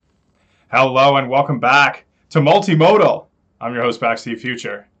Hello and welcome back to Multimodal. I'm your host, Steve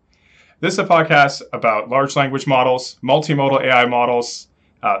Future. This is a podcast about large language models, multimodal AI models.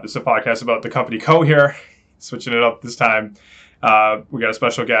 This is a podcast about the company Cohere. Switching it up this time. We got a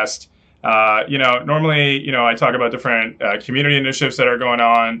special guest. Normally, I talk about different community initiatives that are going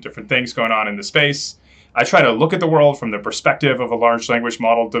on, different things going on in the space. I try to look at the world from the perspective of a large language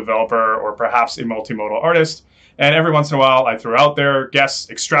model developer or perhaps a multimodal artist. And every once in a while, I throw out there, guests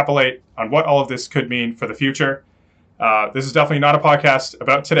extrapolate on what all of this could mean for the future. This is definitely not a podcast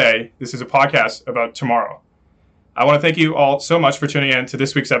about today. This is a podcast about tomorrow. I want to thank you all so much for tuning in to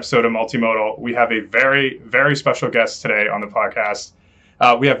this week's episode of Multimodal. We have a very, very special guest today on the podcast.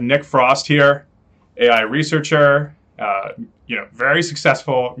 We have Nick Frost here, AI researcher, very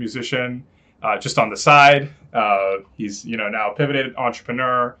successful musician, just on the side. He's, now pivoted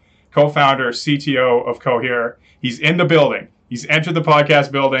entrepreneur, co-founder, CTO of Cohere. He's in the building. He's entered the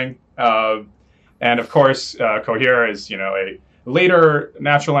podcast building. And of course, Cohere is, a later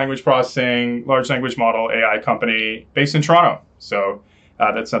natural language processing, large language model AI company based in Toronto. So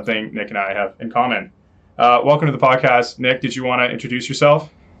that's something Nick and I have in common. Welcome to the podcast. Nick, did you want to introduce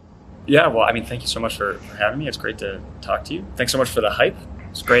yourself? Yeah, well, thank you so much for having me. It's great to talk to you. Thanks so much for the hype.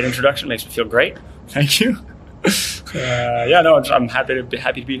 It's a great introduction. Makes me feel great. Thank you. I'm happy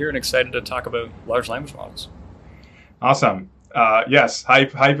to be here and excited to talk about large language models. Awesome. Yes,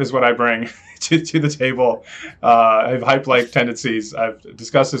 hype is what I bring to the table. I have hype-like tendencies. I've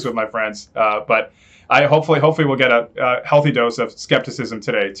discussed this with my friends, but I hopefully we'll get a healthy dose of skepticism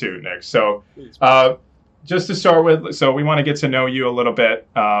today too, Nick. So, just to start with, so we want to get to know you a little bit.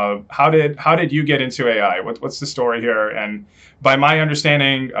 How did you get into AI? What's the story here? And by my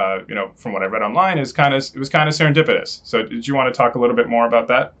understanding, from what I read online, it was kind of serendipitous. So, did you want to talk a little bit more about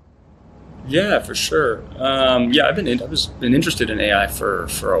that? Yeah, for sure. I've been interested in AI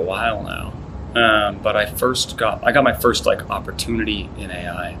for a while now. But I got my first opportunity in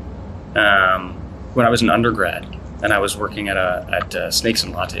AI when I was an undergrad, and I was working at Snakes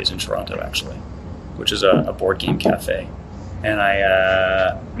and Lattes in Toronto, actually, which is a board game cafe. And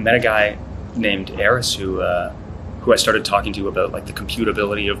I met a guy named Eris who I started talking to about the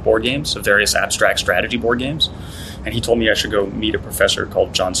computability of board games, of various abstract strategy board games. And he told me I should go meet a professor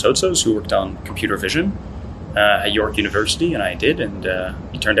called John Sotzos, who worked on computer vision at York University, and I did. And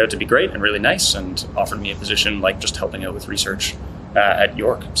he turned out to be great and really nice, and offered me a position just helping out with research at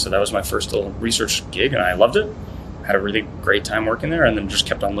York. So that was my first little research gig, and I loved it. Had a really great time working there, and then just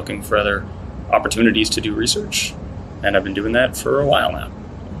kept on looking for other opportunities to do research. And I've been doing that for a while now.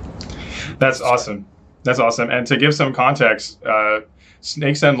 That's awesome. And to give some context,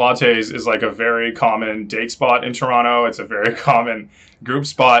 Snakes and Lattes is a very common date spot in Toronto. It's a very common group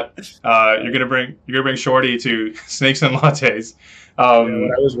spot. You're gonna bring Shorty to Snakes and Lattes.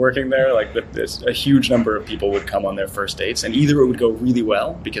 When I was working there, a huge number of people would come on their first dates, and either it would go really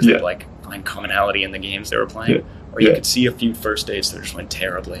well because they'd find commonality in the games they were playing, or you could see a few first dates that just went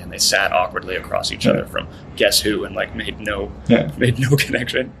terribly, and they sat awkwardly across each other from Guess Who and made no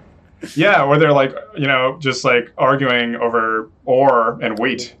connection. Yeah, or they're just arguing over ore and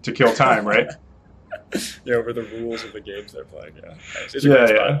weight to kill time, right? Over the rules of the games they're playing. Yeah, it's a great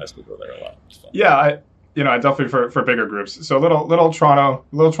spot. I still go there a lot. It's fun. Yeah, I definitely for bigger groups. So little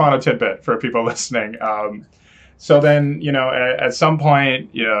Toronto tidbit for people listening. So then at some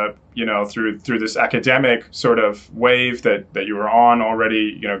point through this academic sort of wave that you were on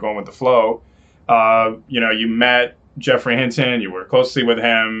already, going with the flow, you met Geoffrey Hinton. You worked closely with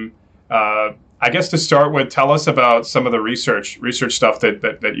him. I guess to start with, tell us about some of the research stuff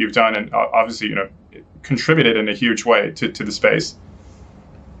that you've done, and obviously contributed in a huge way to the space.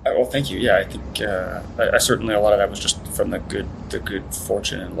 Well, thank you. Yeah, I think I certainly, a lot of that was just from the good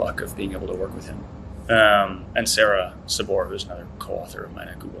fortune and luck of being able to work with him, and Sarah Sabor, who's another co-author of mine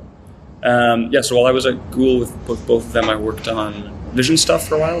at Google. So while I was at Google with both of them, I worked on vision stuff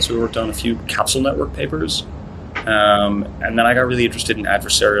for a while. So we worked on a few capsule network papers. And then I got really interested in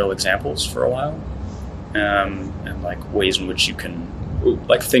adversarial examples for a while, and ways in which you can,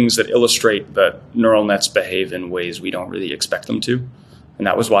 things that illustrate that neural nets behave in ways we don't really expect them to. And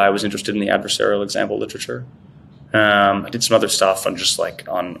that was why I was interested in the adversarial example literature. I did some other stuff on just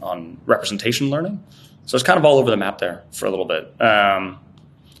on representation learning. So it's kind of all over the map there for a little bit.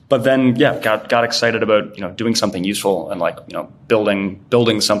 But then, got excited about doing something useful and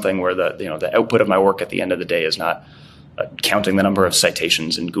building something where the output of my work at the end of the day is not counting the number of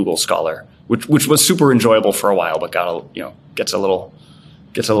citations in Google Scholar, which was super enjoyable for a while, but gets a little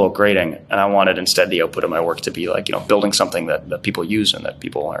grating. And I wanted instead the output of my work to be building something that people use and that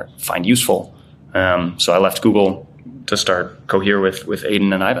people find useful. So I left Google start Cohere with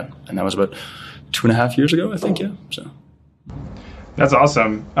Aiden and Ivan, and that was about 2.5 years ago, I think. Yeah, so that's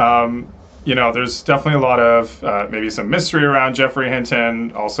awesome. There's definitely a lot of maybe some mystery around Geoffrey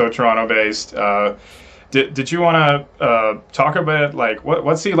Hinton, also Toronto-based. Did you want to talk a bit, like,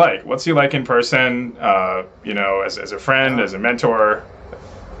 what's he like? What's he like in person? As a friend, as a mentor.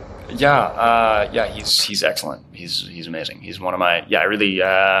 Yeah, he's excellent. He's amazing. He's one of my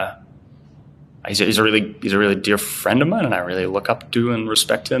he's a really dear friend of mine, and I really look up to and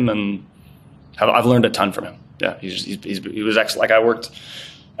respect him, and I've learned a ton from him. Yeah, he was excellent. Like, I worked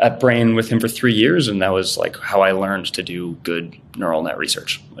at Brain with him for 3 years, and that was like how I learned to do good neural net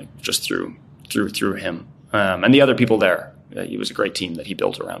research, like just through him and the other people there. He was a great team that he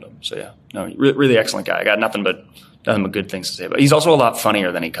built around him. So yeah, no, really excellent guy. I got nothing but good things to say about. He's also a lot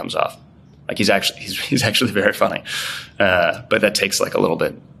funnier than he comes off. Like, he's actually very funny, but that takes like a little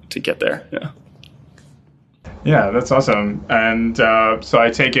bit to get there. Yeah. Yeah, that's awesome. And so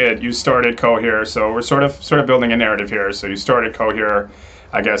I take it you started Cohere. So we're sort of building a narrative here. So you started Cohere,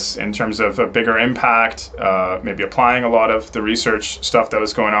 I guess, in terms of a bigger impact, maybe applying a lot of the research stuff that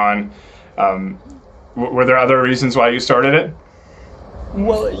was going on. Were there other reasons why you started it?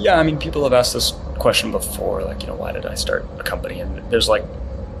 Well, yeah, I mean, people have asked this question before, like, why did I start a company? And there's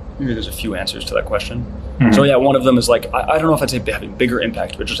a few answers to that question. Mm-hmm. So yeah, one of them is like, I don't know if I'd say having bigger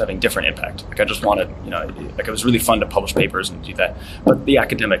impact, but just having different impact. Like, I just wanted, like, it was really fun to publish papers and do that. But the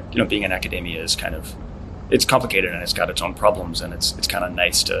academic, being in academia is kind of, it's complicated and it's got its own problems, and it's kind of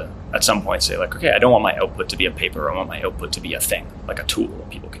nice to at some point say, like, okay, I don't want my output to be a paper. I want my output to be a thing, like a tool that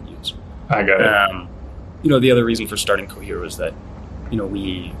people can use. I got it. The other reason for starting Cohere was that,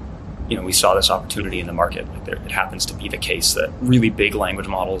 we saw this opportunity in the market. Like, it happens to be the case that really big language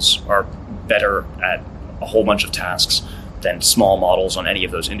models are better at a whole bunch of tasks than small models on any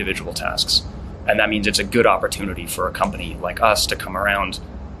of those individual tasks. And that means it's a good opportunity for a company like us to come around,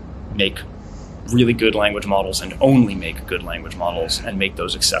 make really good language models, and only make good language models, and make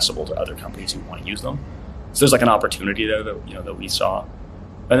those accessible to other companies who want to use them. So there's like an opportunity there that we saw.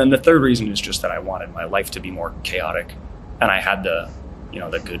 And then the third reason is just that I wanted my life to be more chaotic, and I had the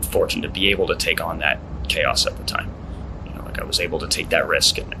good fortune to be able to take on that chaos at the time. Like, I was able to take that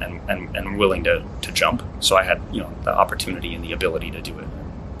risk and willing to jump. So I had the opportunity and the ability to do it,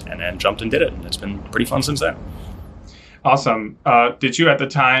 and jumped and did it, and it's been pretty fun since then. Awesome. Did you at the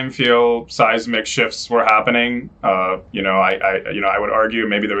time feel seismic shifts were happening? I would argue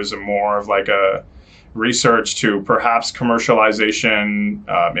maybe there was more of like a research to perhaps commercialization.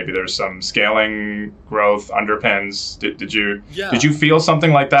 Maybe there's some scaling growth underpins. Did you feel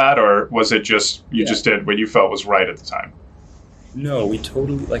something like that, or was it just just did what you felt was right at the time? No, we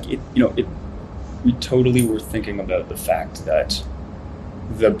totally we totally were thinking about the fact that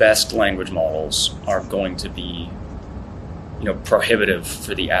the best language models are going to be prohibitive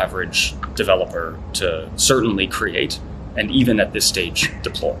for the average developer to certainly create, and even at this stage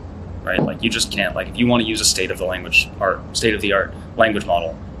deploy. Right? Like, you just can't, like, if you want to use a state-of-the-art language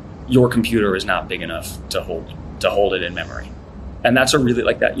model, your computer is not big enough to hold it in memory. And that's a really,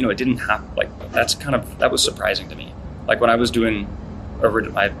 like, that, it didn't happen. Like, that was surprising to me. Like, when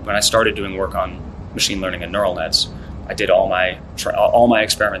I started doing work on machine learning and neural nets, I did all my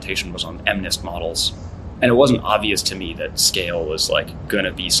experimentation was on MNIST models. And it wasn't obvious to me that scale was like going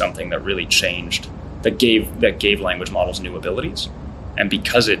to be something that really changed, that gave language models new abilities. And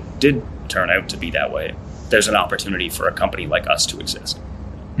because it did turn out to be that way, there's an opportunity for a company like us to exist.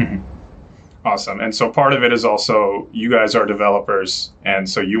 Mm-hmm. Awesome. And so part of it is also you guys are developers, and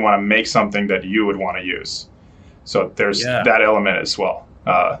so you want to make something that you would want to use. So there's that element as well.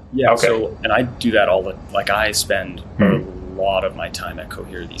 Okay. So, and I do that I spend a lot of my time at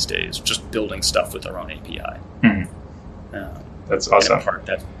Cohere these days just building stuff with our own API. Mm-hmm. That's awesome. In part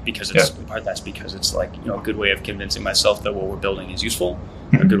that's because it's like, a good way of convincing myself that what we're building is useful.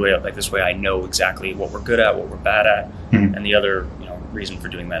 A good way of, like, this way I know exactly what we're good at, what we're bad at. And the other, reason for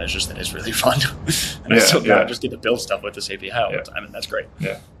doing that is just that it's really fun. And I still just get to build stuff with this API all the time, and that's great.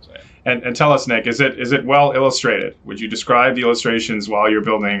 Yeah. So, and tell us, Nick, is it well illustrated? Would you describe the illustrations while you're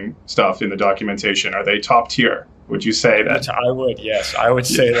building stuff in the documentation? Are they top tier? Would you say that? I would, yes. I would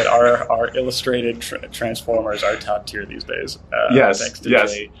say that our illustrated transformers are top tier these days.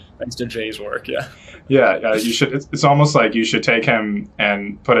 Thanks to Jay's work, Yeah, you should. It's almost like you should take him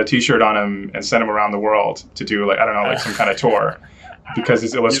and put a T-shirt on him and send him around the world to do, like, I don't know, like some kind of tour, because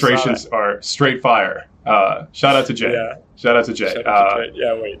his illustrations are straight fire. Shout out to Jay. Yeah. Shout out to Jay.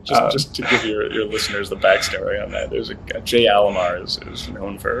 Just to give your listeners the backstory on that, there's Jay Alamar is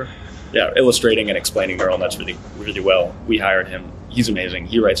known for illustrating and explaining neural nets really, really well. We hired him he's amazing.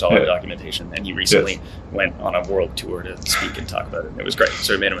 He writes all our documentation, and he recently went on a world tour to speak and talk about it. It was great.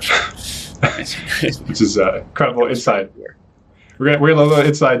 So we made him a shirt. Which is incredible insight. We're gonna a little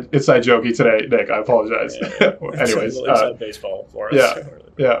inside jokey today, Nick. I apologize. Anyways, inside baseball for us.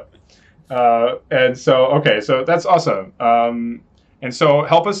 And so that's awesome. And so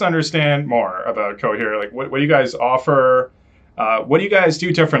help us understand more about Cohere. Like, what do you guys offer? What do you guys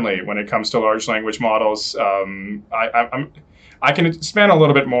do differently when it comes to large language models? I can span a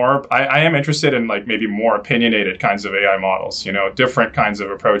little bit more. I am interested in like maybe more opinionated kinds of AI models, different kinds of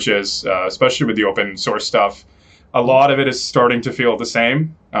approaches, especially with the open source stuff. A lot of it is starting to feel the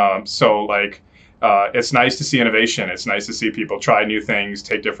same. It's nice to see innovation. It's nice to see people try new things,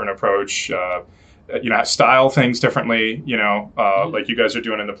 take different approach, style things differently, like you guys are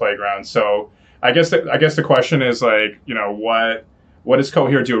doing in the playground. So I guess the question is like, what does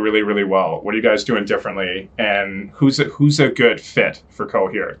Cohere do really, really well? What are you guys doing differently? And who's a good fit for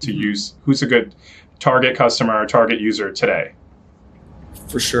Cohere to use? Who's a good target customer, target user today?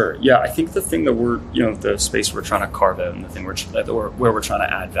 For sure. Yeah, I think the thing that we're, the space we're trying to carve out and the thing where we're trying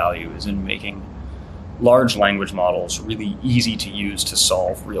to add value is in making large language models really easy to use to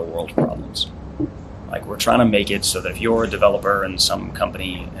solve real world problems. Like, we're trying to make it so that if you're a developer in some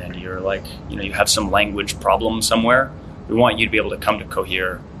company and you're like, you have some language problem somewhere, we want you to be able to come to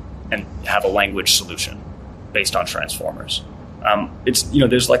Cohere and have a language solution based on transformers.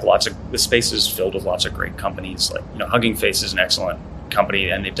 There's like the space is filled with lots of great companies. Like, Hugging Face is an excellent company,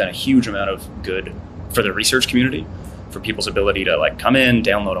 and they've done a huge amount of good for the research community, for people's ability to like come in,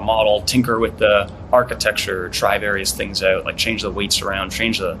 download a model, tinker with the architecture, try various things out, like change the weights around,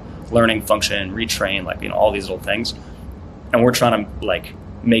 change the learning function, retrain, all these little things. And we're trying to like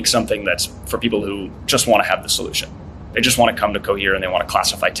make something that's for people who just want to have the solution. They just want to come to Cohere and they want to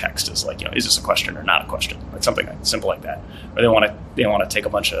classify text as like, is this a question or not a question? Like something simple like that. Or they want to take a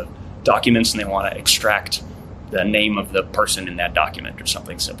bunch of documents and they want to extract the name of the person in that document or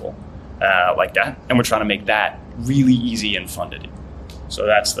something simple like that. And we're trying to make that really easy and fun to do. So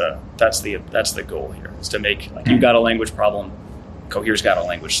that's the goal here, is to make like you've got a language problem, Cohere's got a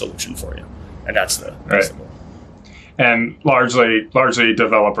language solution for you, and that's the goal. And largely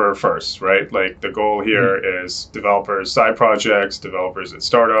developer first, right? Like the goal here is developers, side projects, developers at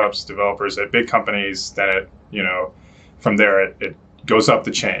startups, developers at big companies. Then from there it goes up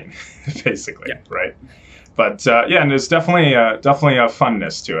the chain, basically, right? But and there's definitely a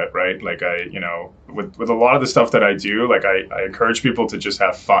funness to it, right? Like with a lot of the stuff that I do, like I encourage people to just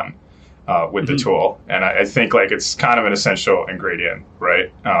have fun with the tool, and I think like it's kind of an essential ingredient,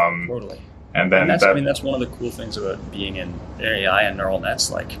 right? Totally. And then that's one of the cool things about being in AI and neural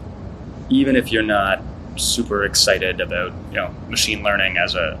nets. Like, even if you're not super excited about machine learning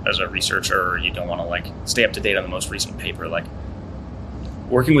as a researcher, or you don't want to like stay up to date on the most recent paper, like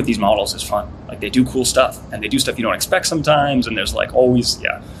working with these models is fun. Like, they do cool stuff, and they do stuff you don't expect sometimes, and there's like always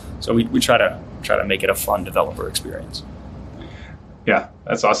so we try to make it a fun developer experience. Yeah,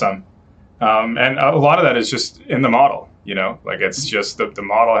 that's awesome. And a lot of that is just in the model, like it's just the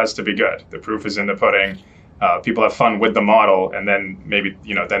model has to be good. The proof is in the pudding. People have fun with the model, and then maybe,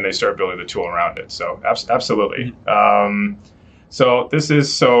 then they start building the tool around it. So absolutely.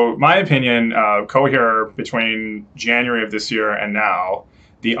 So my opinion, Cohere between January of this year and now,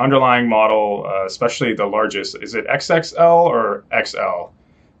 the underlying model, especially the largest, is it XXL or XL?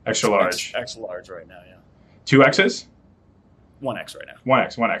 Extra large? Extra large right now, yeah. 2 X's? 1X right now.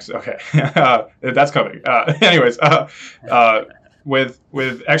 1X. Okay. That's coming. Anyways,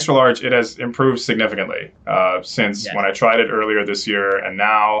 with extra large, it has improved significantly since when I tried it earlier this year and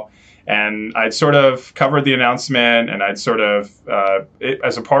now. And I'd sort of covered the announcement, and I'd sort of,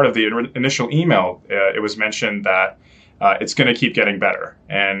 as a part of the initial email, it was mentioned that it's going to keep getting better.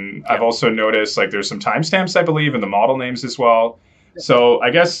 And I've also noticed like there's some timestamps, I believe, in the model names as well. So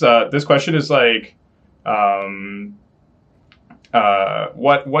I guess this question is like,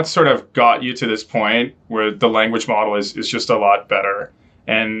 what sort of got you to this point where the language model is just a lot better?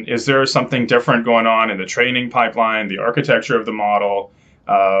 And is there something different going on in the training pipeline, the architecture of the model?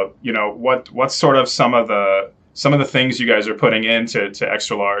 What's sort of some of the things you guys are putting into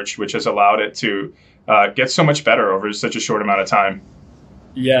extra large, which has allowed it to get so much better over such a short amount of time?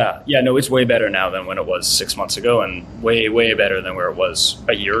 No, it's way better now than when it was 6 months ago, and way, way better than where it was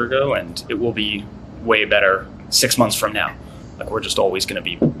a year ago. And it will be way better 6 months from now. Like, we're just always going to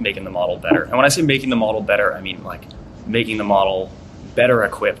be making the model better. And when I say making the model better, I mean like making the model better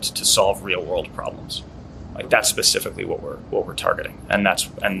equipped to solve real world problems. Like, that's specifically what we're targeting. And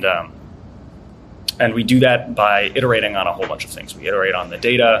we do that by iterating on a whole bunch of things. We iterate on the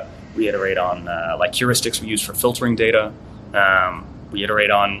data. We iterate on like heuristics we use for filtering data. We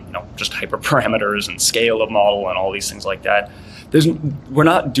iterate on just hyperparameters and scale of model and all these things like that. We're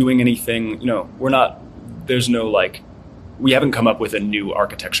not doing anything. There's no like. We haven't come up with a new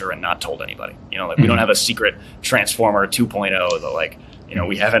architecture and not told anybody. We don't have a secret transformer 2.0 that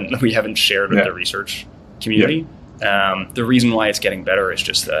we haven't shared with the research community. Yeah. The reason why it's getting better is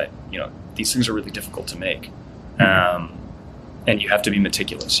just that these things are really difficult to make, and you have to be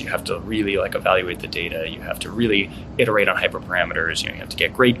meticulous. You have to really evaluate the data. You have to really iterate on hyperparameters. You have to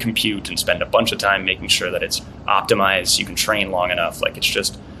get great compute and spend a bunch of time making sure that it's optimized so you can train long enough. It's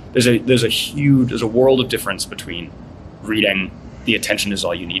just there's a world of difference between reading the attention is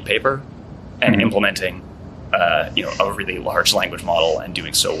all you need paper and implementing a really large language model and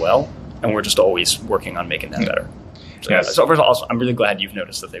doing so well. And we're just always working on making that better. So, yes. So first of all, I'm really glad you've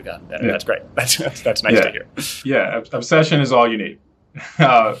noticed that they've gotten better. Yeah. That's great. That's nice to hear. Yeah, obsession is all you need.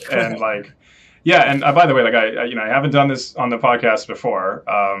 And by the way, I haven't done this on the podcast before.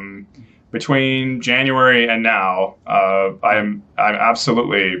 Between January and now, I'm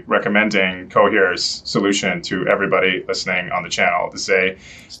absolutely recommending Cohere's solution to everybody listening on the channel to say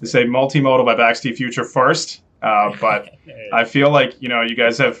multimodal by Back-St Future first. But I feel like, you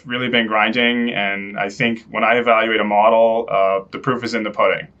guys have really been grinding. And I think when I evaluate a model, the proof is in the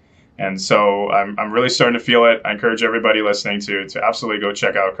pudding. And so I'm really starting to feel it. I encourage everybody listening to absolutely go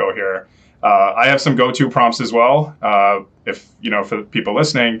check out Cohere. I have some go-to prompts as well. If, for the people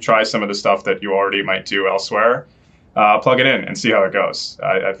listening, try some of the stuff that you already might do elsewhere. Plug it in and see how it goes.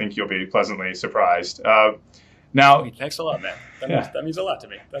 I think you'll be pleasantly surprised. Now, thanks a lot, man. That means a lot to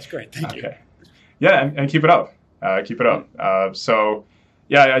me. That's great. Thank you. Yeah, and keep it up. Keep it up.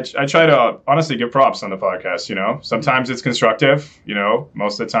 I try to honestly give props on the podcast. Sometimes it's constructive.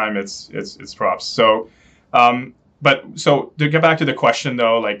 Most of the time it's props. So, so to get back to the question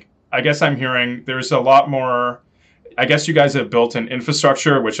though, I guess I'm hearing there's a lot more. I guess you guys have built an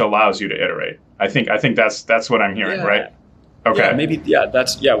infrastructure which allows you to iterate. I think that's what I'm hearing, right? Okay.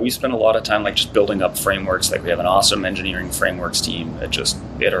 We spend a lot of time just building up frameworks. We have an awesome engineering frameworks team that just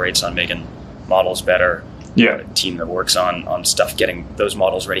iterates on making models better. Yeah. A team that works on stuff, getting those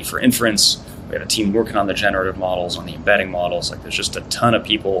models ready for inference. We have a team working on the generative models, on the embedding models. There's just a ton of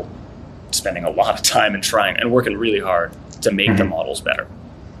people spending a lot of time and trying and working really hard to make the models better.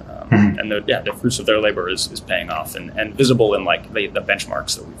 And the fruits of their labor is paying off and visible in the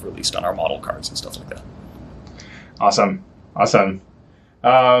benchmarks that we've released on our model cards and stuff like that. Awesome.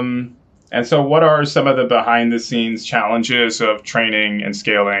 And so what are some of the behind the scenes challenges of training and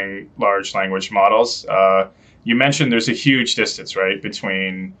scaling large language models? You mentioned there's a huge distance, right,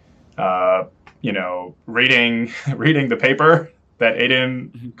 between, reading the paper that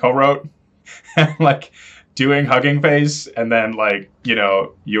Aiden co-wrote and doing Hugging Face, and then you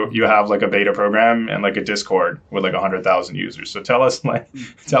have a beta program and a Discord with 100,000 users. So tell us what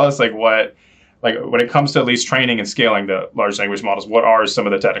when it comes to at least training and scaling the large language models, what are some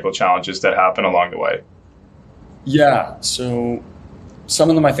of the technical challenges that happen along the way? Yeah, so some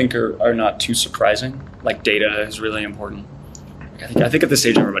of them I think are not too surprising. Data is really important. I think at this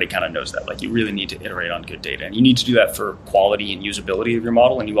stage everybody kind of knows that. You really need to iterate on good data, and you need to do that for quality and usability of your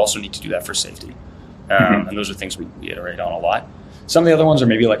model, and you also need to do that for safety. And those are things we iterate on a lot. Some of the other ones are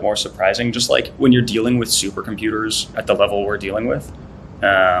maybe more surprising, just when you're dealing with supercomputers at the level we're dealing with.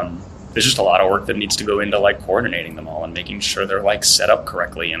 There's just a lot of work that needs to go into coordinating them all and making sure they're set up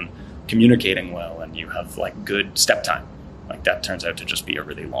correctly and communicating well, and you have good step time. That turns out to just be a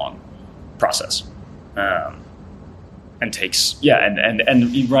really long process, and takes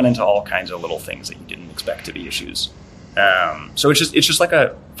and you run into all kinds of little things that you didn't expect to be issues. So it's just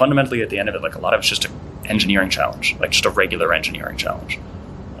fundamentally at the end of it, a lot of it's just an engineering challenge, just a regular engineering challenge.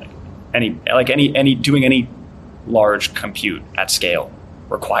 Doing any large compute at scale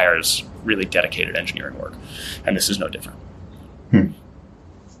requires really dedicated engineering work, and this is no different.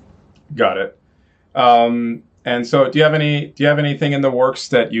 Got it. And so, do you have anything in the works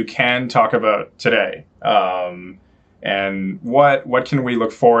that you can talk about today? And what can we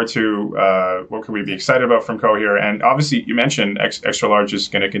look forward to? What can we be excited about from Cohere? And obviously, you mentioned extra large is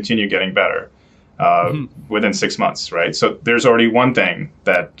going to continue getting better within 6 months, right? So there's already one thing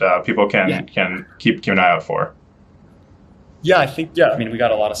that people can keep an eye out for. Yeah, I think, we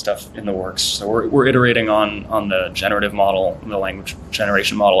got a lot of stuff in the works. So we're iterating on the generative model, the language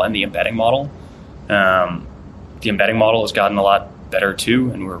generation model, and the embedding model. The embedding model has gotten a lot better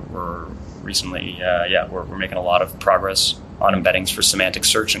too, and we're recently, we're making a lot of progress on embeddings for semantic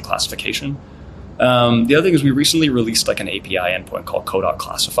search and classification. The other thing is we recently released an API endpoint called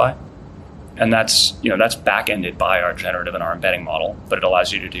co.classify, and that's back-ended by our generative and our embedding model, but it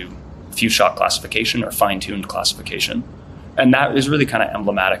allows you to do few-shot classification or fine-tuned classification. And that is really kind of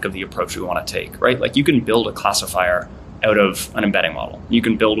emblematic of the approach we want to take, right? Like you can build a classifier out of an embedding model. You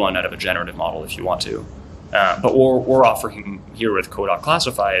can build one out of a generative model if you want to. But what we're offering here with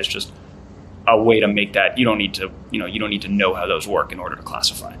Code.Classify is just a way to make that you don't need to know how those work in order to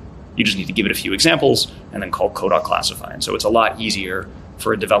classify. You just need to give it a few examples and then call Code.Classify. And so it's a lot easier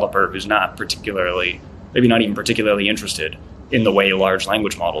for a developer who's maybe not even particularly interested in the way large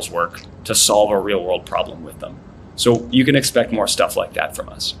language models work to solve a real world problem with them. So you can expect more stuff like that from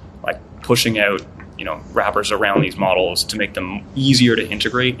us, like pushing out, wrappers around these models to make them easier to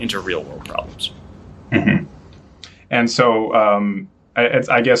integrate into real world problems. Mm-hmm. And so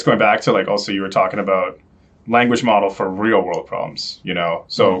I guess going back to also you were talking about language model for real world problems,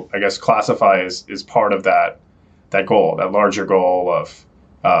 so I guess Classify is part of that goal, that larger goal of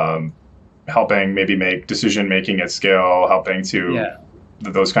helping maybe make decision making at scale, helping to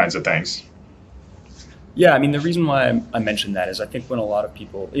those kinds of things. Yeah, I mean, the reason why I mentioned that is I think when a lot of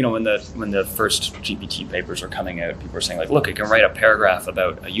people, when the first GPT papers were coming out, people were saying look, I can write a paragraph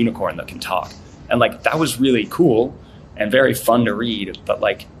about a unicorn that can talk. And that was really cool and very fun to read. But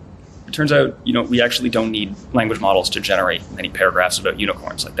it turns out, we actually don't need language models to generate many paragraphs about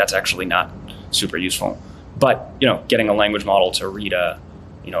unicorns. That's actually not super useful. But, getting a language model to read a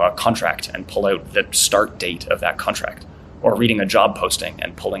contract and pull out the start date of that contract, or reading a job posting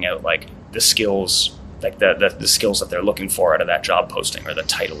and pulling out the skills, the skills that they're looking for out of that job posting or the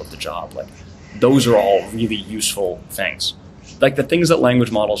title of the job. Those are all really useful things. The things that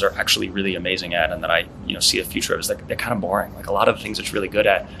language models are actually really amazing at and that I see a future of is they're kind of boring. A lot of the things it's really good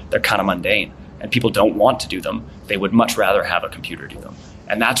at, they're kind of mundane and people don't want to do them. They would much rather have a computer do them.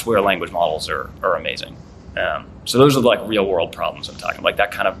 And that's where language models are amazing. So those are real world problems I'm talking about,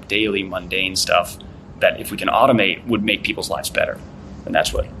 that kind of daily mundane stuff that if we can automate would make people's lives better. And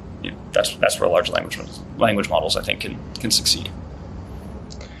that's what that's where large language models I think can succeed.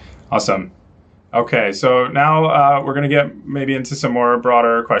 Awesome. Okay, so now we're going to get maybe into some more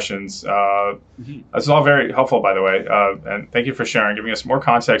broader questions. This is all very helpful, by the way, and thank you for sharing, giving us more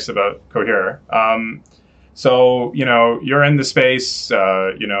context about Cohere. So, you're in the space,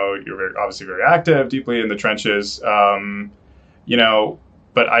 you're obviously very active, deeply in the trenches,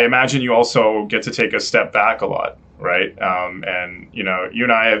 but I imagine you also get to take a step back a lot, right? And, you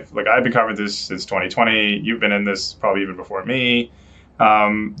and I have, I've been covering this since 2020. You've been in this probably even before me.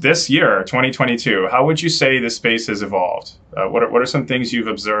 This year, 2022, how would you say the space has evolved? What are some things you've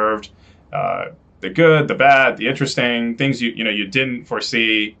observed, the good, the bad, the interesting, things you didn't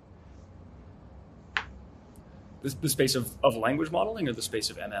foresee? The space of language modeling or the space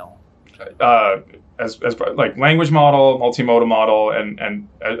of ML? As language model, multimodal model, and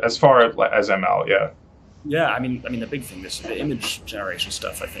as far as ML, yeah. Yeah, I mean the big thing, the image generation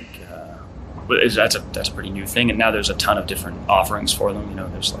stuff, I think that's a pretty new thing, and now there's a ton of different offerings for them.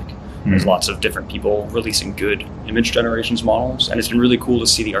 There's lots of different people releasing good image generations models, and it's been really cool to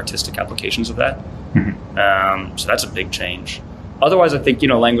see the artistic applications of that. So that's a big change. Otherwise, I think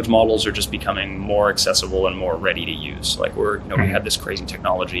language models are just becoming more accessible and more ready to use. We had this crazy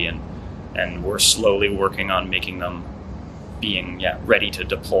technology, and we're slowly working on making them being ready to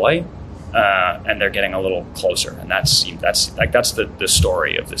deploy, and they're getting a little closer. And that's the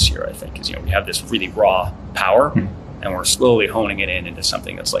story of this year. I think is we have this really raw power, and we're slowly honing it into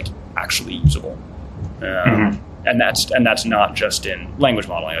something that's actually usable. And that's not just in language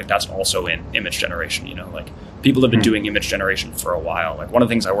modeling. That's also in image generation. People have been doing image generation for a while. One of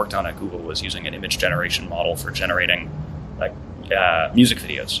the things I worked on at Google was using an image generation model for generating music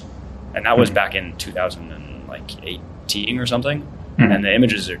videos, and that was back in 2018 or something. And the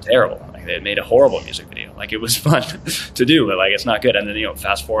images are terrible. They made a horrible music video. It was fun to do, but it's not good. And then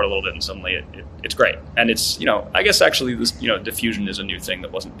fast forward a little bit, and suddenly it's great. And it's I guess actually this diffusion is a new thing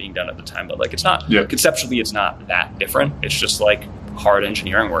that wasn't being done at the time, but it's not conceptually it's not that different. It's just hard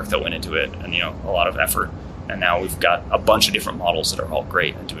engineering work that went into it, and a lot of effort. And now we've got a bunch of different models that are all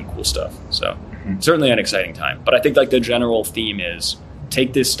great and doing cool stuff. So certainly an exciting time. But I think the general theme is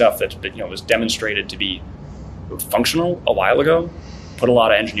take this stuff that was demonstrated to be functional a while ago, put a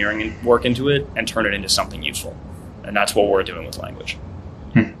lot of engineering work into it, and turn it into something useful. And that's what we're doing with language.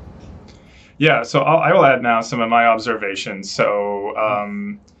 Yeah, so I will add now some of my observations. So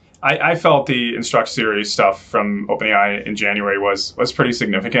I felt the Instruct series stuff from OpenAI in January was pretty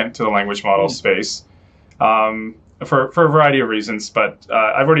significant to the language model space. For a variety of reasons, but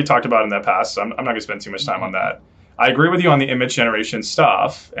I've already talked about it in the past, so I'm not going to spend too much time on that. I agree with you on the image generation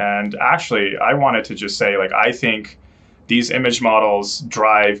stuff, and actually, I wanted to just say, I think these image models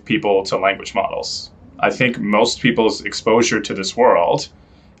drive people to language models. I think most people's exposure to this world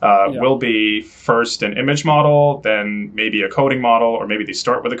will be first an image model, then maybe a coding model, or maybe they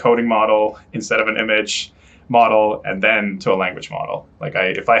start with a coding model instead of an image model, and then to a language model. Like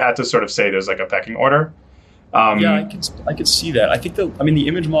if I had to sort of say there's like a pecking order. Yeah, I could see that. I think the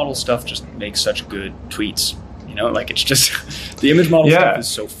image model stuff just makes such good tweets. Like it's just the image model stuff is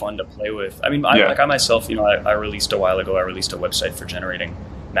so fun to play with. I mean, I myself, I released a while ago. I released a website for generating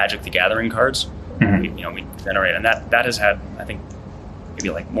Magic the Gathering cards. Mm-hmm. We generate, and that has had, I think, maybe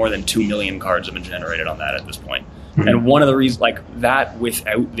like more than 2 million cards have been generated on that at this point. Mm-hmm. And one of the reasons, like that,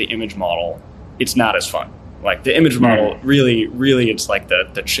 without the image model, it's not as fun. Like the image model, really, it's like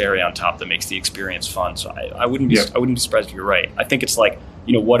the cherry on top that makes the experience fun. So I wouldn't be surprised if you're right. I think it's like,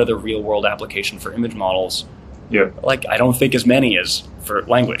 what are the real world application for image models? Yeah. Like I don't think as many as for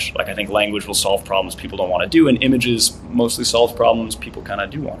language. Like I think language will solve problems people don't want to do, and images mostly solve problems people kind of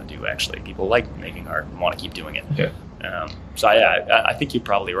do want to do. Actually, people like making art and want to keep doing it. Yeah. So I think you're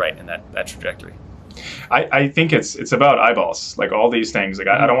probably right in that trajectory. I think it's about eyeballs, like all these things. Like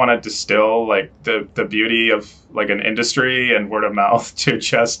I don't want to distill like the beauty of like an industry and word of mouth to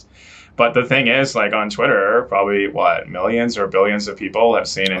just. But the thing is, like on Twitter, probably millions or billions of people have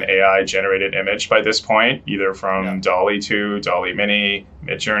seen an AI generated image by this point, either from DALL-E 2, DALL-E Mini,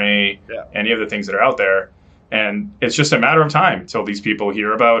 Midjourney, any of the things that are out there. And it's just a matter of time till these people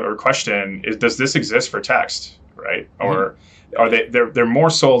hear about or question, does this exist for text, right? Mm-hmm. Or are they're more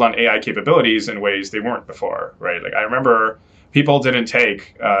sold on AI capabilities in ways they weren't before, right? Like I remember people didn't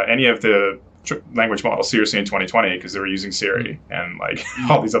take any of the language models seriously in 2020 because they were using Siri and like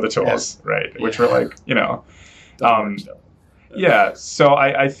all these other tools, right? Which were like, So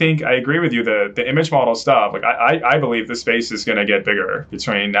I think I agree with you. The image model stuff, like I believe the space is going to get bigger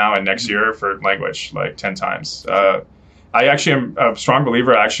between now and next year for language, like 10 times. I actually am a strong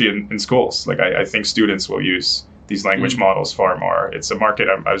believer actually in schools. Like I think students will use these language models far more. It's a market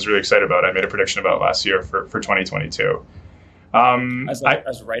I was really excited about. I made a prediction about last year for 2022.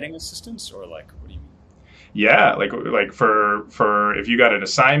 As writing assistants, or like, what do you mean? Yeah, like for if you got an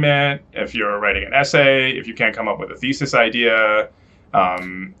assignment, if you're writing an essay, if you can't come up with a thesis idea,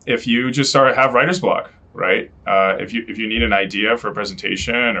 if you just have writer's block, right? If you need an idea for a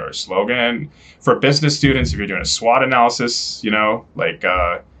presentation or a slogan, for business students, if you're doing a SWOT analysis,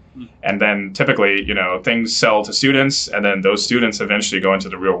 and then typically, things sell to students, and then those students eventually go into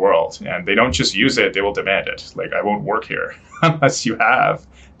the real world, and they don't just use it, they will demand it. Like, I won't work here unless you have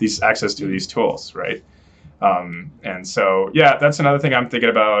access to these tools, right? And so, that's another thing I'm thinking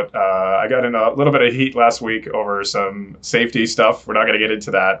about. I got in a little bit of heat last week over some safety stuff. We're not going to get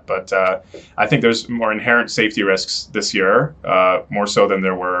into that, but I think there's more inherent safety risks this year, more so than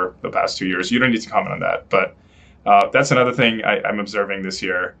there were the past 2 years. You don't need to comment on that, but that's another thing I'm observing this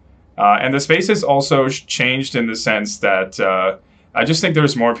year. And the space has also changed in the sense that I just think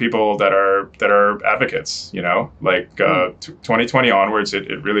there's more people that are advocates, 2020 onwards,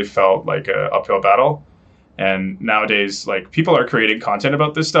 it really felt like an uphill battle. And nowadays, like, people are creating content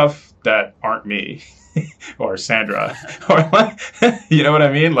about this stuff that aren't me or Sandra, or like, you know what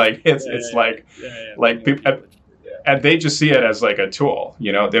I mean? Like, people, and they just see it as like a tool,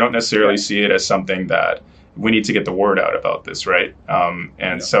 they don't necessarily see it as something that we need to get the word out about this, right?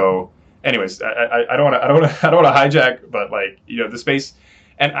 So, anyways, I don't want to hijack, but the space.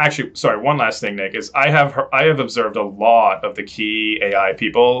 And actually, sorry, one last thing, Nick, is I have observed a lot of the key AI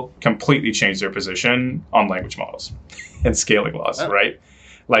people completely change their position on language models and scaling laws, right?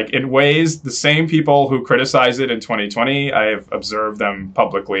 Like, in ways, the same people who criticize it in 2020, I have observed them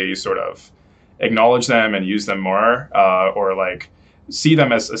publicly sort of acknowledge them and use them more, or like see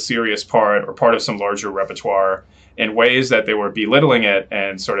them as a serious part or part of some larger repertoire in ways that they were belittling it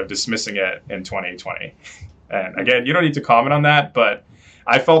and sort of dismissing it in 2020. And again, you don't need to comment on that, but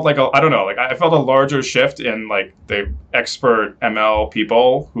I felt like I felt a larger shift in like the expert ML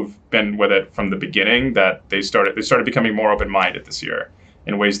people who've been with it from the beginning, that they started becoming more open-minded this year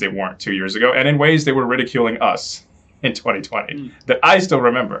in ways they weren't 2 years ago, and in ways they were ridiculing us in 2020 that I still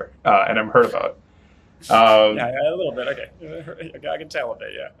remember and I'm heard about. A little bit. Okay, I can tell a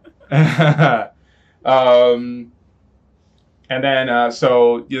bit. Yeah. And then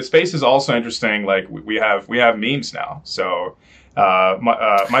so the space is also interesting. Like we have memes now. So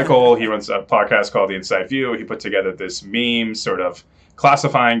Michael, he runs a podcast called The Inside View. He put together this meme sort of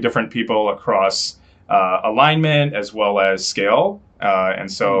classifying different people across alignment as well as scale.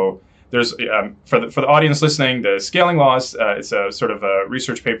 And so there's for the audience listening, the scaling laws. It's a sort of a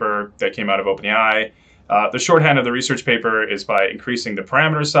research paper that came out of OpenAI. The shorthand of the research paper is by increasing the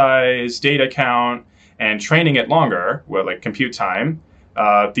parameter size, data count, and training it longer, with like compute time,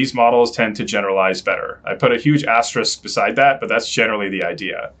 these models tend to generalize better. I put a huge asterisk beside that, but that's generally the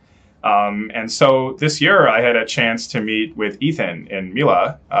idea. And so this year I had a chance to meet with Ethan in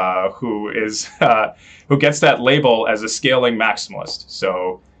Mila, who gets that label as a scaling maximalist.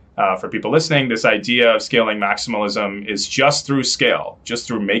 So for people listening, this idea of scaling maximalism is just through scale, just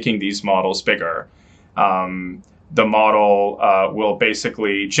through making these models bigger. The model will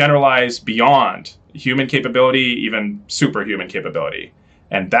basically generalize beyond human capability, even superhuman capability.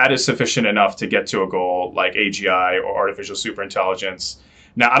 And that is sufficient enough to get to a goal like AGI or artificial superintelligence.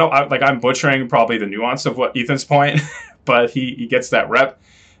 Now, I'm butchering probably the nuance of what Ethan's point, but he gets that rep.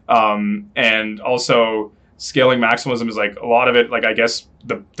 And also scaling maximalism is like a lot of it, like I guess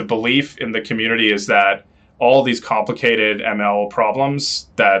the belief in the community is that all these complicated ML problems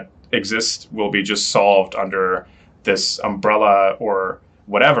that exist will be just solved under this umbrella or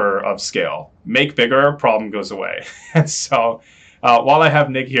whatever of scale. Make bigger, problem goes away. And so while I have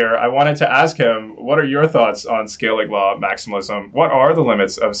Nick here, I wanted to ask him, what are your thoughts on scaling law maximalism? What are the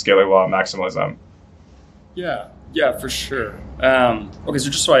limits of scaling law maximalism? Yeah, for sure. Okay, so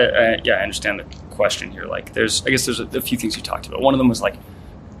just so I understand the question here, like I guess there's a few things you talked about. One of them is,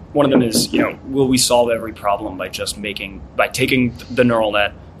 will we solve every problem by taking the neural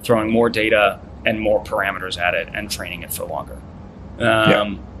net, throwing more data and more parameters at it and training it for longer?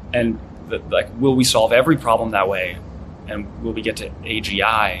 And will we solve every problem that way? And will we get to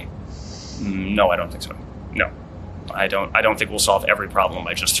AGI? No, I don't think so. No, I don't think we'll solve every problem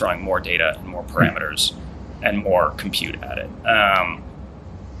by just throwing more data and more parameters and more compute at it.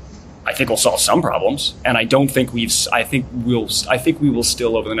 I think we'll solve some problems, and I think we will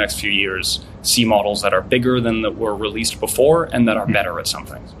still over the next few years see models that are bigger than that were released before and that are better at some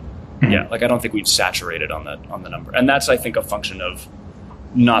things. Yeah, I don't think we've saturated on the number, and that's I think a function of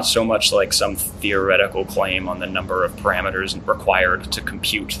not so much like some theoretical claim on the number of parameters required to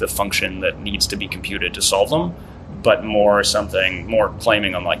compute the function that needs to be computed to solve them, but more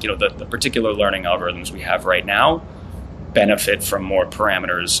claiming on the particular learning algorithms we have right now benefit from more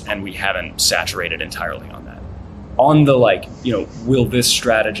parameters, and we haven't saturated entirely on that. On the will this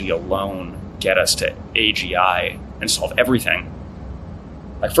strategy alone get us to AGI and solve everything?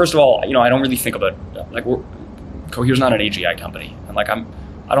 First of all, I don't really think about Cohere's not an AGI company, and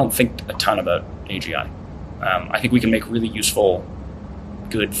I don't think a ton about AGI. I think we can make really useful,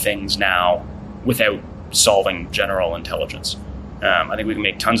 good things now without solving general intelligence. I think we can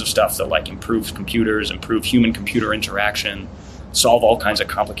make tons of stuff that improve computers, improve human-computer interaction, solve all kinds of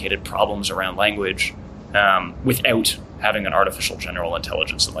complicated problems around language, without having an artificial general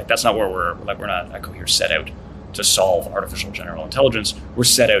intelligence. That's not where we're not at Cohere set out to solve artificial general intelligence. We're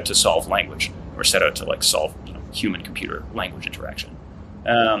set out to solve language. We're set out to solve human-computer language interaction.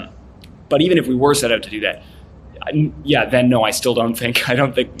 But even if we were set out to do that, then no, I don't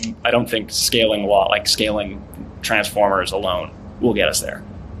think scaling scaling transformers alone will get us there.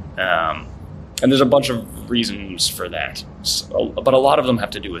 And there's a bunch of reasons for that. But a lot of them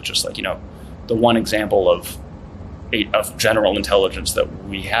have to do with just the one example of general intelligence that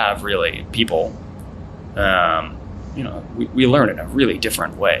we have, really, people, we learn in a really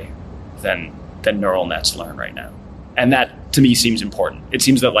different way than neural nets learn right now. And that, to me, seems important. It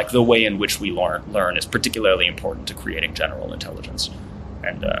seems that the way in which we learn is particularly important to creating general intelligence.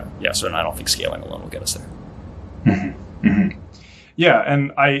 And so I don't think scaling alone will get us there. Mm-hmm. Mm-hmm. Yeah,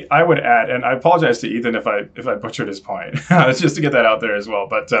 and I would add, and I apologize to Ethan if I butchered his point. It's just to get that out there as well.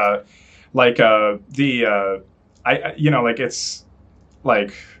 But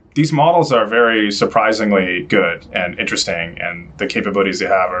these models are very surprisingly good and interesting, and the capabilities they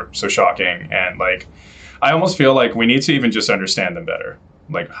have are so shocking. And I almost feel like we need to even just understand them better.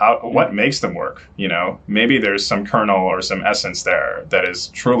 What makes them work? Maybe there's some kernel or some essence there that is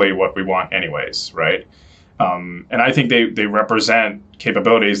truly what we want anyways, right? And I think they represent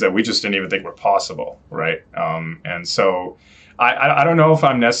capabilities that we just didn't even think were possible, right? And so I don't know if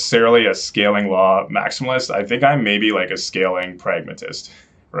I'm necessarily a scaling law maximalist. I think I'm maybe a scaling pragmatist,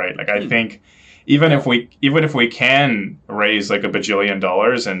 right? I think even if we can raise $1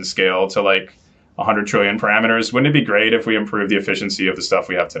 bajillion and scale to 100 trillion parameters, wouldn't it be great if we improve the efficiency of the stuff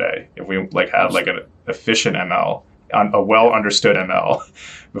we have today? If we have an efficient ML, a well understood ML,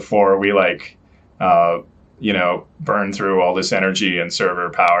 before we burn through all this energy and server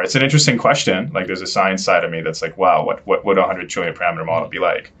power. It's an interesting question. There's a science side of me that's wow, what would a 100 trillion parameter model be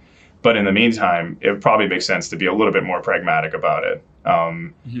like? But in the meantime, it probably makes sense to be a little bit more pragmatic about it.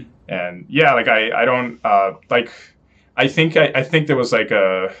 And yeah, I don't I think there was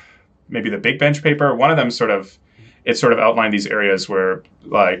maybe the Big Bench paper. One of them sort of outlined these areas where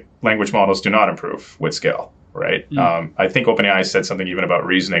language models do not improve with scale, right? I think OpenAI said something even about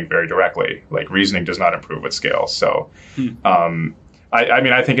reasoning very directly, like reasoning does not improve with scale. So, I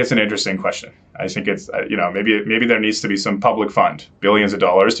mean, I think it's an interesting question. I think it's, maybe there needs to be some public fund, billions of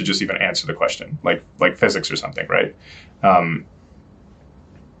dollars to just even answer the question, like physics or something, right?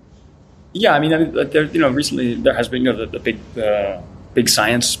 Yeah, I mean, recently there has been, the big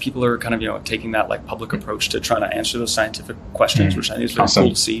science people are kind of, taking that like public approach to trying to answer those scientific questions, which I think is very cool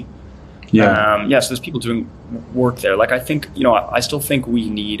to see. Yeah. So there's people doing work there. Like, I think, I still think we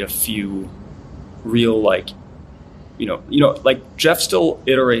need a few real, like, like Jeff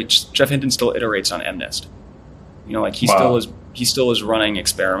Hinton still iterates on MNIST. Like he still is running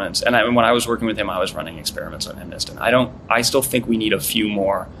experiments. And when I was working with him, I was running experiments on MNIST. And I still think we need a few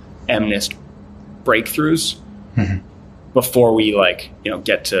more MNIST breakthroughs before we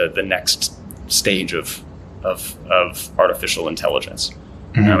get to the next stage of artificial intelligence.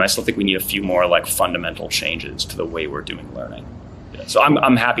 I still think we need a few more like fundamental changes to the way we're doing learning. So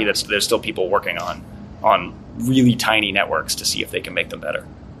I'm happy that there's still people working on really tiny networks to see if they can make them better.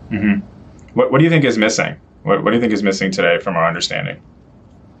 What do you think is missing? What do you think is missing today from our understanding?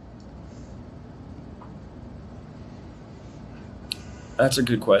 That's a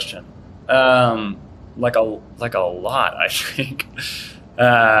good question. Like a lot, I think.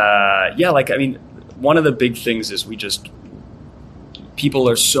 One of the big things is people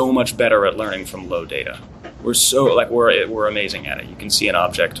are so much better at learning from low data. We're amazing at it. You can see an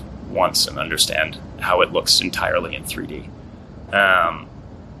object once and understand how it looks entirely in 3D.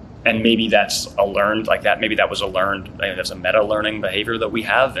 And maybe that's a learned, maybe that was a learned, that's a meta learning behavior that we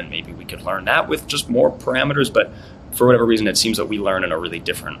have, and maybe we could learn that with just more parameters, but for whatever reason, it seems that we learn in a really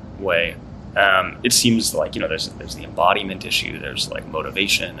different way. It seems like, there's the embodiment issue, there's like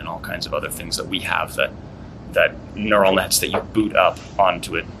motivation and all kinds of other things that we have that neural nets that you boot up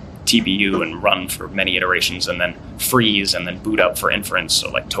onto a TPU and run for many iterations and then freeze and then boot up for inference. So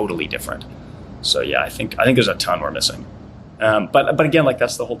like totally different. So yeah, I think there's a ton we're missing. But again, like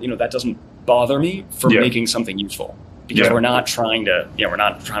that's the whole, that doesn't bother me for making something useful. Because we're not trying to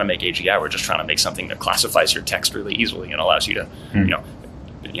make AGI. We're just trying to make something that classifies your text really easily and allows you to,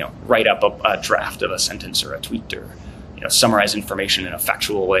 write up a draft of a sentence or a tweet or, summarize information in a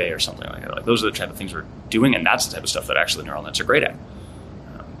factual way or something like that. Like those are the type of things we're doing, and that's the type of stuff that actually neural nets are great at.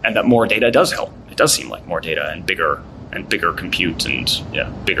 And that more data does help. It does seem like more data and bigger compute and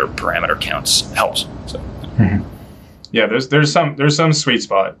bigger parameter counts helps. So. Yeah, there's some sweet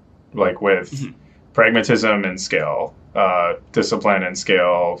spot like with pragmatism and scale, discipline and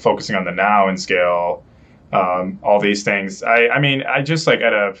scale, focusing on the now and scale, all these things. I mean, I just like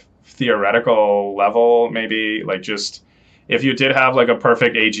at a theoretical level, maybe like just if you did have like a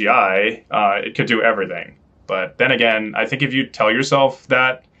perfect AGI, it could do everything. But then again, I think if you tell yourself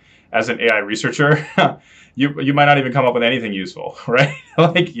that as an AI researcher, you might not even come up with anything useful, right?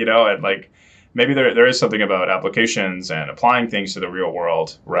 And like maybe there is something about applications and applying things to the real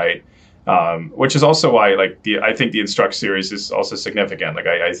world, right? Which is also why I think the Instruct series is also significant. Like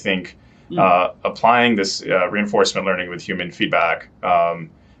I think applying this reinforcement learning with human feedback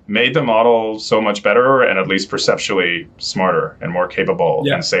made the model so much better and at least perceptually smarter and more capable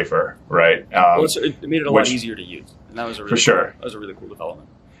and safer, right? It made it a lot easier to use, and that was a really cool development.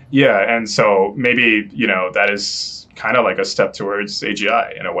 Yeah, and so maybe that is kind of like a step towards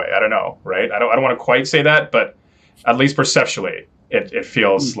AGI in a way. I don't know, right? I don't want to quite say that, but at least perceptually, it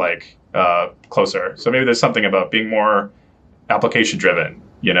feels like closer. So maybe there's something about being more application driven,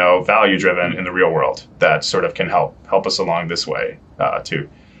 value driven in the real world that sort of can help us along this way to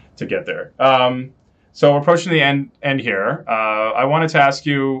get there. So we're approaching the end here. I wanted to ask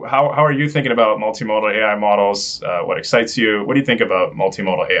you, how are you thinking about multimodal AI models? What excites you? What do you think about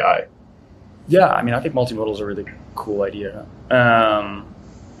multimodal AI? Yeah, I mean, I think multimodal is a really cool idea. I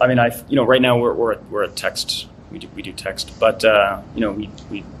mean, right now we're at text. We do text, but we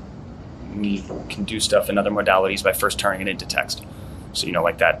can do stuff in other modalities by first turning it into text. So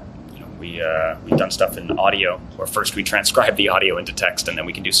like that. We've done stuff in audio where first we transcribe the audio into text, and then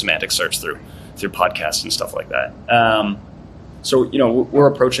we can do semantic search through podcasts and stuff like that. So we're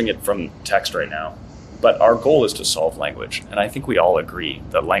approaching it from text right now, but our goal is to solve language, and I think we all agree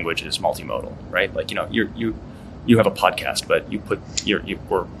that language is multimodal, right? Like you have a podcast, but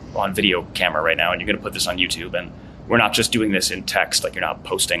we're on video camera right now, and you're going to put this on YouTube, and we're not just doing this in text. Like you're not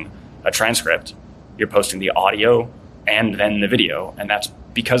posting a transcript, you're posting the audio and then the video, and that's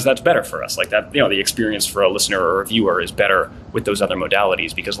because that's better for us. Like that, the experience for a listener or a viewer is better with those other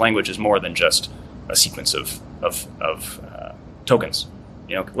modalities because language is more than just a sequence of tokens.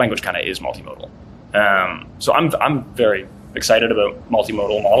 Language kind of is multimodal. So I'm very excited about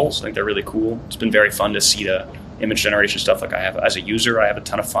multimodal models. I think they're really cool. It's been very fun to see the image generation stuff. Like I have, as a user, I have a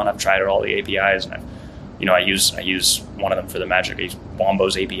ton of fun. I've tried out all the APIs, and I use one of them for the Magic. I use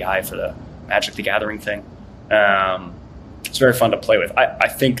Wombo's API for the Magic the Gathering thing. It's very fun to play with. I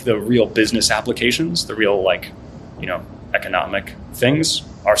think the real business applications, the real economic things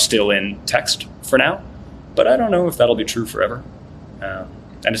are still in text for now, but I don't know if that'll be true forever.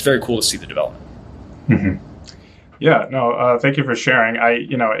 And it's very cool to see the development. Mm-hmm. Yeah, no, thank you for sharing.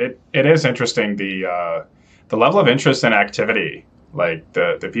 It is interesting, the level of interest and activity. Like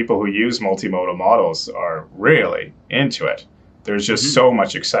the people who use multimodal models are really into it. There's just so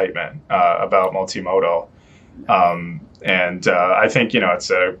much excitement about multimodal. And I think, it's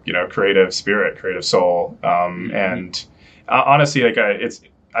a, creative spirit, creative soul. And honestly, like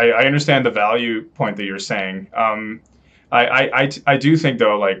I understand the value point that you're saying. I do think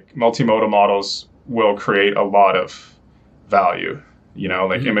though, like multimodal models will create a lot of value,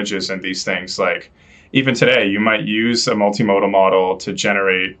 images and these things. Like even today, you might use a multimodal model to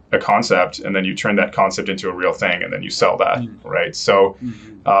generate a concept, and then you turn that concept into a real thing, and then you sell that, right? So,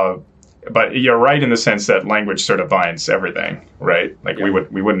 but you're right in the sense that language sort of binds everything, right? Like we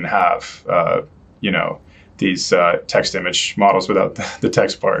wouldn't have, these text image models without the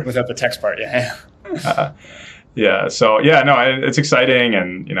text part. Without the text part, yeah. Yeah. So yeah, no, it's exciting,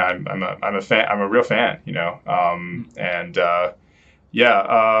 and I'm a fan. I'm a real fan.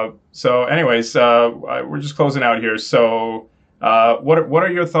 So anyways, we're just closing out here. So, what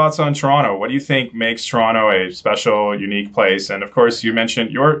are your thoughts on Toronto? What do you think makes Toronto a special, unique place? And of course, you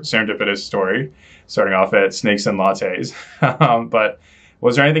mentioned your serendipitous story, starting off at Snakes and Lattes. But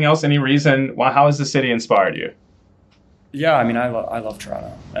was there anything else? Any reason? How has the city inspired you? Yeah, I mean, I love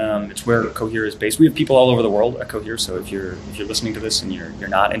Toronto. It's where Cohere is based. We have people all over the world at Cohere. So if you're listening to this and you're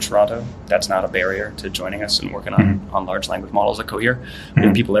not in Toronto, that's not a barrier to joining us and working on large language models at Cohere. We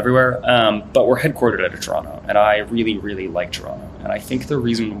have people everywhere, but we're headquartered out of Toronto, and I really, really like Toronto. And I think the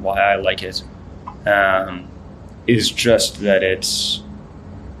reason why I like it is just that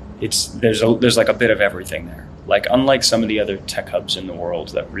there's like a bit of everything there. Like unlike some of the other tech hubs in the world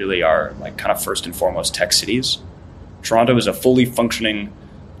that really are like kind of first and foremost tech cities, Toronto is a fully functioning,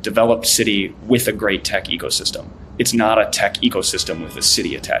 developed city with a great tech ecosystem. It's not a tech ecosystem with a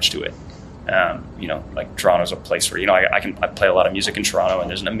city attached to it. Like Toronto's a place where, I play a lot of music in Toronto, and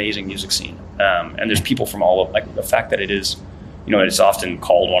there's an amazing music scene. And there's people from all of, like the fact that it is, it's often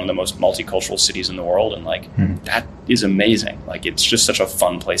called one of the most multicultural cities in the world. And that is amazing. Like, it's just such a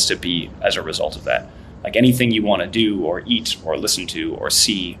fun place to be as a result of that. Like anything you want to do or eat or listen to or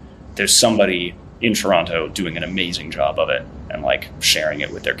see, there's somebody in Toronto doing an amazing job of it and like sharing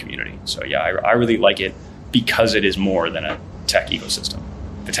it with their community. So yeah, I really like it because it is more than a tech ecosystem.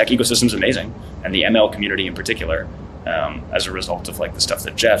 The tech ecosystem is amazing, and the ML community in particular, as a result of like the stuff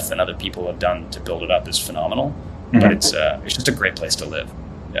that Jeff and other people have done to build it up, is phenomenal. But it's just a great place to live.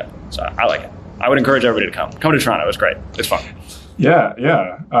 Yeah, so I like it. I would encourage everybody to come to Toronto. It's great. It's fun. Yeah.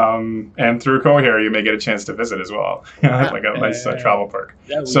 And through Cohere, you may get a chance to visit as well, like a nice travel perk.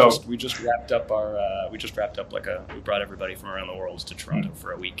 Yeah, we just wrapped up we brought everybody from around the world to Toronto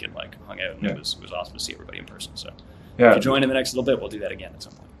for a week and like hung out, and it was awesome to see everybody in person. So if you join in the next little bit, we'll do that again at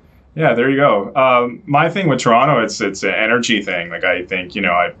some point. Yeah, there you go. My thing with Toronto, it's an energy thing. Like I think,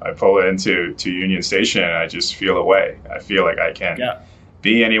 I pull into Union Station and I just feel a way. I feel like I can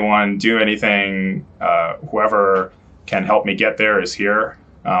be anyone, do anything, whoever can help me get there is here.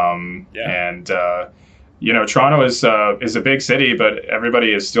 And Toronto is a big city, but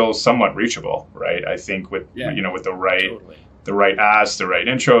everybody is still somewhat reachable, right? I think with with the right asks, the right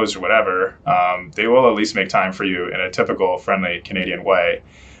intros or whatever, they will at least make time for you in a typical friendly Canadian way.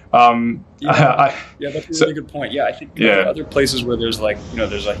 That's a really good point. Yeah, I think other places where there's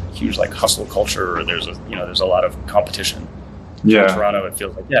there's a huge like hustle culture, or there's a lot of competition. Yeah, in Toronto, it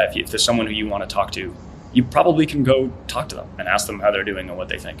feels like if there's someone who you want to talk to, you probably can go talk to them and ask them how they're doing and what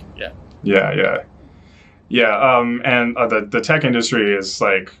they think. Yeah. And the tech industry is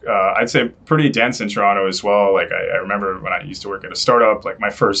like, I'd say pretty dense in Toronto as well. Like I remember when I used to work at a startup, like my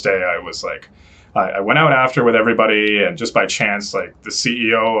first day, I was like, I went out after with everybody, and just by chance, like the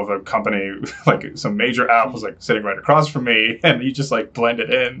CEO of a company, like some major app, was like sitting right across from me, and he just like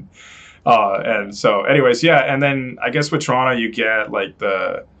blended in. And so anyways, and then I guess with Toronto, you get like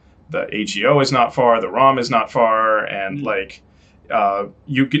the AGO is not far, the ROM is not far, and like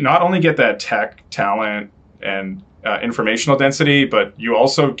you can not only get that tech talent and informational density, but you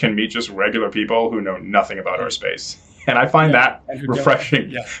also can meet just regular people who know nothing about our space. And I find that And who refreshing,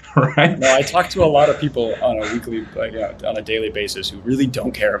 yeah. right? No, I talk to a lot of people on a weekly, on a daily basis who really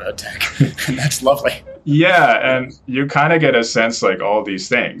don't care about tech, and that's lovely. Yeah, and you kind of get a sense like all these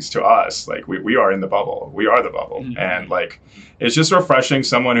things to us, like we are in the bubble. We are the bubble. Mm-hmm. And like it's just refreshing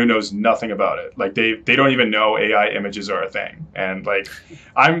someone who knows nothing about it. Like they don't even know AI images are a thing. And like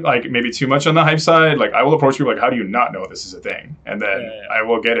I'm like maybe too much on the hype side. Like I will approach people like, how do you not know this is a thing? And then I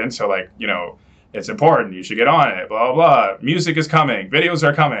will get into like, it's important. You should get on it. Blah, blah, blah. Music is coming. Videos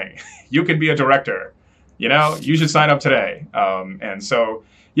are coming. You can be a director. You should sign up today. And so,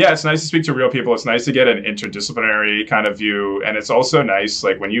 yeah, it's nice to speak to real people. It's nice to get an interdisciplinary kind of view. And it's also nice,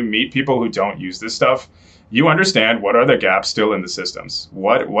 like when you meet people who don't use this stuff, you understand what are the gaps still in the systems.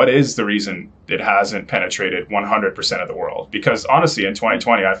 What is the reason it hasn't penetrated 100% of the world? Because honestly, in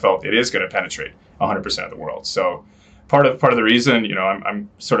 2020, I felt it is going to penetrate 100% of the world. So part of the reason, I'm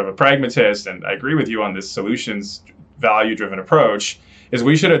sort of a pragmatist, and I agree with you on this solutions value-driven approach, is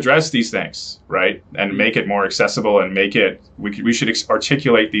we should address these things, right? And make it more accessible and we should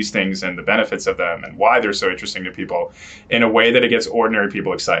articulate these things and the benefits of them and why they're so interesting to people in a way that it gets ordinary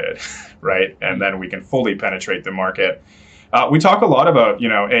people excited, right? And then we can fully penetrate the market. We talk a lot about,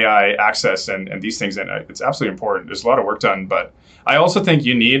 AI access and these things, and it's absolutely important. There's a lot of work done, but I also think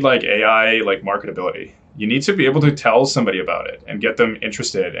you need like AI, like marketability. You need to be able to tell somebody about it and get them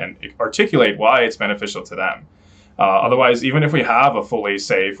interested and articulate why it's beneficial to them. Otherwise, even if we have a fully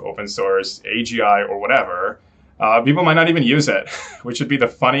safe open source AGI or whatever, people might not even use it, which would be the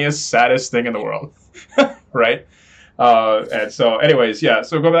funniest, saddest thing in the world, right? And so anyways, yeah,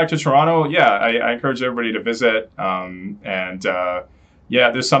 so go back to Toronto. Yeah, I encourage everybody to visit. Yeah,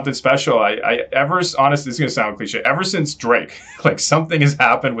 there's something special. Honestly, this is going to sound cliche, ever since Drake, like something has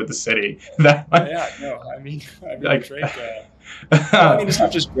happened with the city. I mean like, Drake... it's not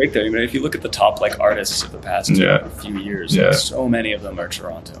just Drake though. I mean, if you look at the top like artists of the past few years, like, so many of them are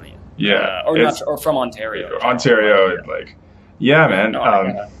Torontonian. Yeah, or from Ontario. Ontario, like, yeah, man. No,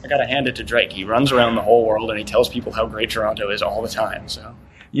 I gotta hand it to Drake. He runs around the whole world and he tells people how great Toronto is all the time. So.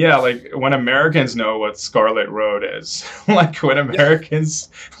 Yeah, like when Americans know what Scarlet Road is, like when Americans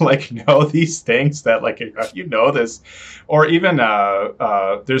like know these things that like this, or even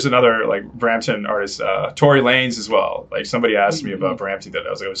there's another like Brampton artist, Tory Lanez as well. Like somebody asked me about Brampton that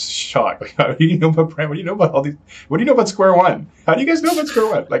I was shocked. Like, how do you know about Brampton? What do you know about all these? What do you know about Square One? How do you guys know about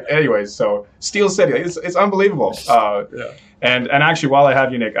Square One? Like, anyways, so Steel City, it's unbelievable. And actually, while I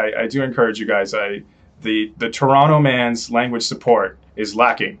have you, Nick, I do encourage you guys. The Toronto man's language support is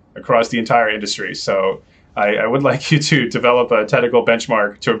lacking across the entire industry. So I would like you to develop a technical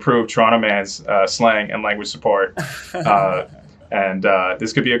benchmark to improve Toronto man's slang and language support. And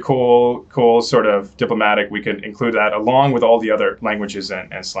this could be a cool sort of diplomatic. We could include that along with all the other languages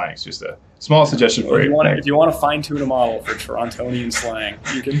and slangs. Just a small suggestion for you. If you want to fine tune a model for Torontonian slang,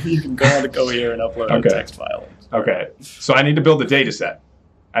 you can go on to Cohere and upload a text file. Okay. So I need to build a data set.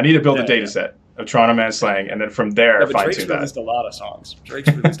 A data set of Toronto man slang, and then from there fine tune that. Drake's released a lot of songs,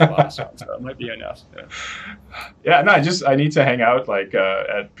 so it might be enough. I need to hang out like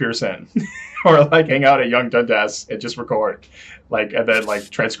at Pearson or like hang out at Young Dundas and just record, like, and then like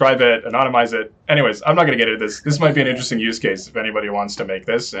transcribe it, anonymize it. Anyways, I'm not going to get into this. This might be an interesting use case if anybody wants to make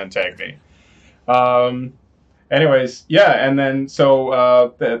this and tag me. Anyways, yeah, and then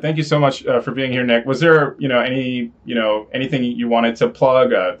so thank you so much for being here, Nick. Was there anything you wanted to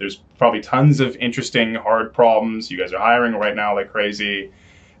plug? There's probably tons of interesting hard problems. You guys are hiring right now like crazy.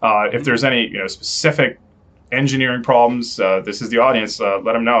 If there's any specific engineering problems, this is the audience. Let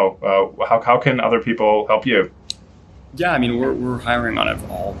them know. How can other people help you? Yeah, I mean, we're hiring on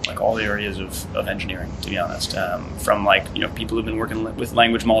all the areas of engineering, to be honest. From people who've been working with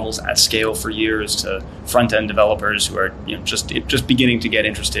language models at scale for years to front end developers who are just beginning to get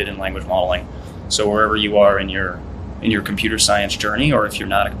interested in language modeling. So wherever you are in your computer science journey, or if you're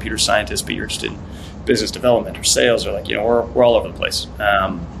not a computer scientist but you're interested in business development or sales, or we're all over the place.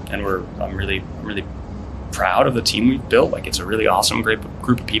 And I'm really proud of the team we've built. Like, it's a really awesome, great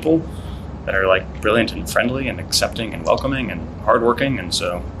group of people that are like brilliant and friendly and accepting and welcoming and hardworking. And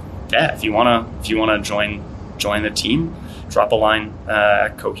so, yeah, if you wanna join the team, drop a line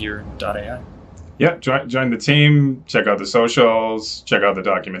at cohere.ai. Yeah, join the team. Check out the socials. Check out the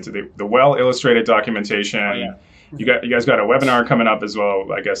documents. The well illustrated documentation. Oh, yeah. You guys got a webinar coming up as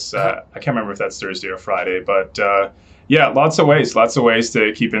well. I guess I can't remember if that's Thursday or Friday, but yeah, lots of ways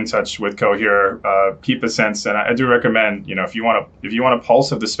to keep in touch with Cohere. Keep a sense, and I do recommend, if you want a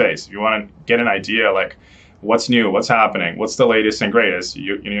pulse of the space, if you want to get an idea like what's new, what's happening, what's the latest and greatest,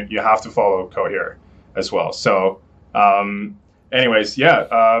 you have to follow Cohere as well. So anyways,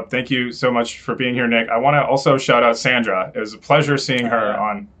 yeah, thank you so much for being here, Nick. I want to also shout out Sandra. It was a pleasure seeing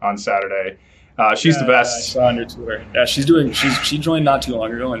her on Saturday. She's the best. I saw on your Twitter. Yeah, she joined not too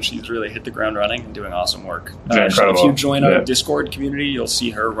long ago, and she's really hit the ground running and doing awesome work. Incredible. If you join our Discord community, you'll see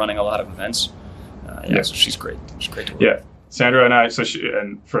her running a lot of events. So she's great. She's great to work with. Sandra and I.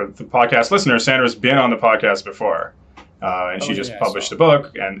 And for the podcast listeners, Sandra's been on the podcast before. And she just published a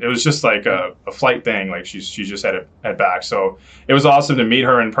book, and it was just like a flight thing. Like she just had to head back. So it was awesome to meet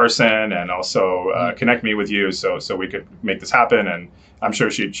her in person and also connect me with you so we could make this happen. And I'm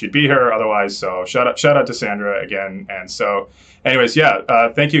sure she'd be here otherwise. So shout out to Sandra again. And so anyways,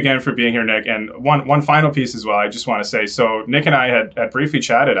 thank you again for being here, Nick. And one final piece as well, I just want to say, so Nick and I had briefly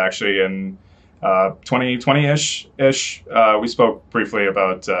chatted actually in 2020-ish. We spoke briefly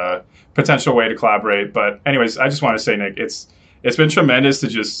about potential way to collaborate. But anyways, I just want to say, Nick, it's been tremendous to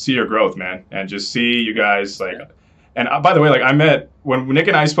just see your growth, man, and just see you guys like. Yeah. And by the way, like I met when Nick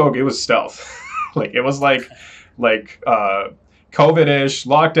and I spoke, it was stealth. Like it was like COVID-ish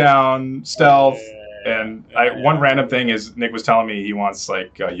lockdown stealth. And one random thing is Nick was telling me he wants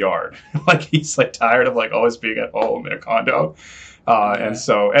like a yard. Like he's like tired of like always being at home in a condo. And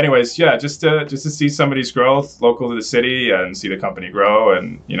so anyways, just to see somebody's growth local to the city and see the company grow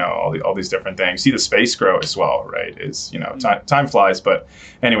and, all these different things, see the space grow as well, right? Is, time flies. But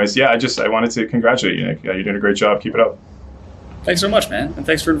anyways, I wanted to congratulate you, Nick. You're doing a great job. Keep it up. Thanks so much, man. And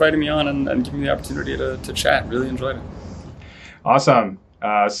thanks for inviting me on and giving me the opportunity to chat. Really enjoyed it. Awesome.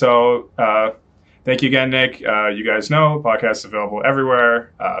 Thank you again, Nick. You guys know podcasts available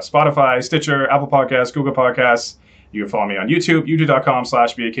everywhere. Spotify, Stitcher, Apple Podcasts, Google Podcasts. You can follow me on YouTube,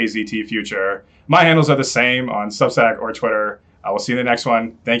 youtube.com/BAKZTFuture. My handles are the same on Substack or Twitter. I will see you in the next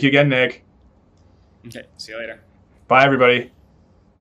one. Thank you again, Nick. Okay, see you later. Bye, everybody.